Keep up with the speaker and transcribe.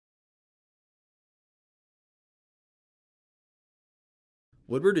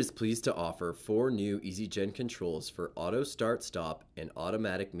Woodward is pleased to offer 4 new easYgen controls for auto start-stop and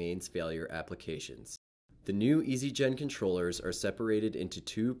automatic mains failure applications. The new easYgen controllers are separated into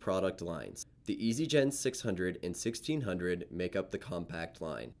 2 product lines. The easYgen 600 and 1600 make up the compact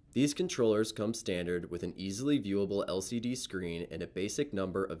line. These controllers come standard with an easily viewable LCD screen and a basic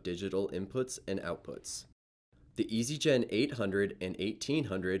number of digital inputs and outputs. The easYgen 800 and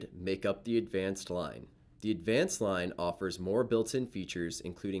 1800 make up the advanced line. The advanced line offers more built-in features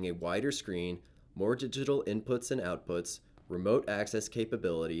including a wider screen, more digital inputs and outputs, remote access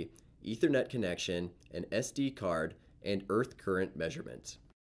capability, Ethernet connection, an SD card, and earth current measurement.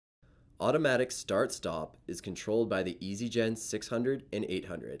 Automatic start-stop is controlled by the easYgen 600 and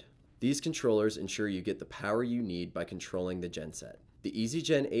 800. These controllers ensure you get the power you need by controlling the genset. The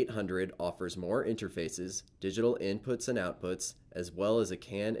easYgen 800 offers more interfaces, digital inputs and outputs, as well as a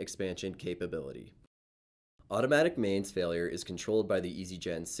CAN expansion capability. Automatic mains failure is controlled by the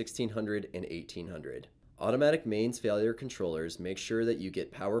easYgen 1600 and 1800. Automatic mains failure controllers make sure that you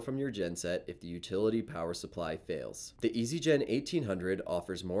get power from your genset if the utility power supply fails. The easYgen 1800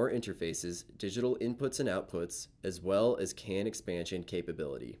 offers more interfaces, digital inputs and outputs, as well as CAN expansion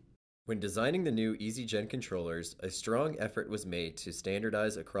capability. When designing the new easYgen controllers, a strong effort was made to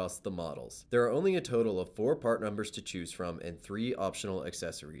standardize across the models. There are only a total of 4 part numbers to choose from and 3 optional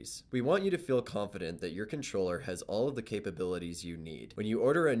accessories. We want you to feel confident that your controller has all of the capabilities you need. When you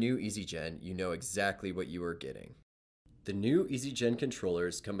order a new easYgen, you know exactly what you are getting. The new easYgen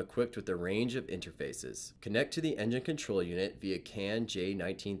controllers come equipped with a range of interfaces. Connect to the engine control unit via CAN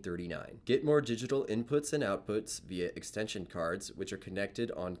J1939. Get more digital inputs and outputs via extension cards, which are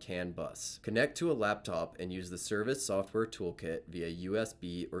connected on CAN bus. Connect to a laptop and use the Service Software Toolkit via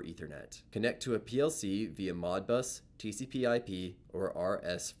USB or Ethernet. Connect to a PLC via Modbus, TCP/IP, or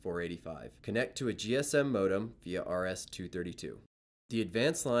RS-485. Connect to a GSM modem via RS-232. The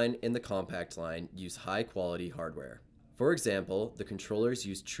advanced line and the compact line use high-quality hardware. For example, the controllers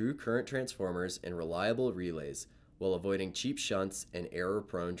use true current transformers and reliable relays while avoiding cheap shunts and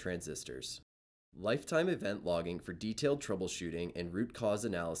error-prone transistors. Lifetime event logging for detailed troubleshooting and root cause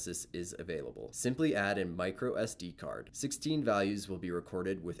analysis is available. Simply add a micro SD card. 16 values will be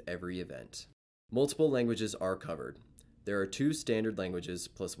recorded with every event. Multiple languages are covered. There are 2 standard languages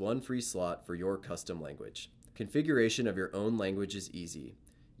plus 1 free slot for your custom language. Configuration of your own language is easy.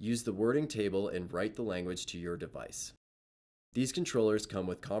 Use the wording table and write the language to your device. These controllers come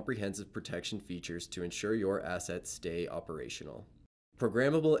with comprehensive protection features to ensure your assets stay operational.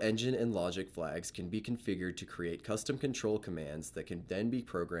 Programmable engine and logic flags can be configured to create custom control commands that can then be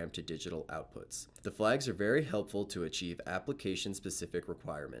programmed to digital outputs. The flags are very helpful to achieve application-specific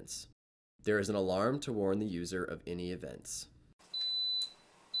requirements. There is an alarm to warn the user of any events.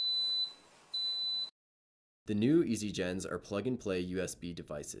 The new easYgens are plug-and-play USB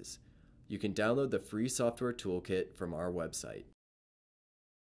devices. You can download the free software toolkit from our website.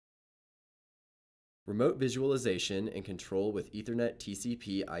 Remote visualization and control with Ethernet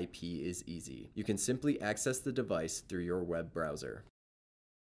TCP/IP is easy. You can simply access the device through your web browser.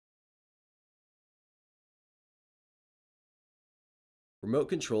 Remote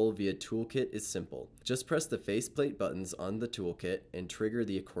control via toolkit is simple. Just press the faceplate buttons on the toolkit and trigger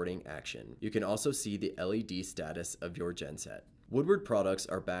the according action. You can also see the LED status of your genset. Woodward products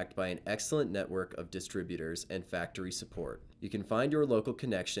are backed by an excellent network of distributors and factory support. You can find your local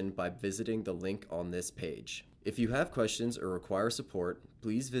connection by visiting the link on this page. If you have questions or require support,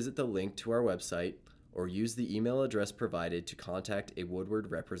 please visit the link to our website or use the email address provided to contact a Woodward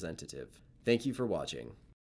representative. Thank you for watching.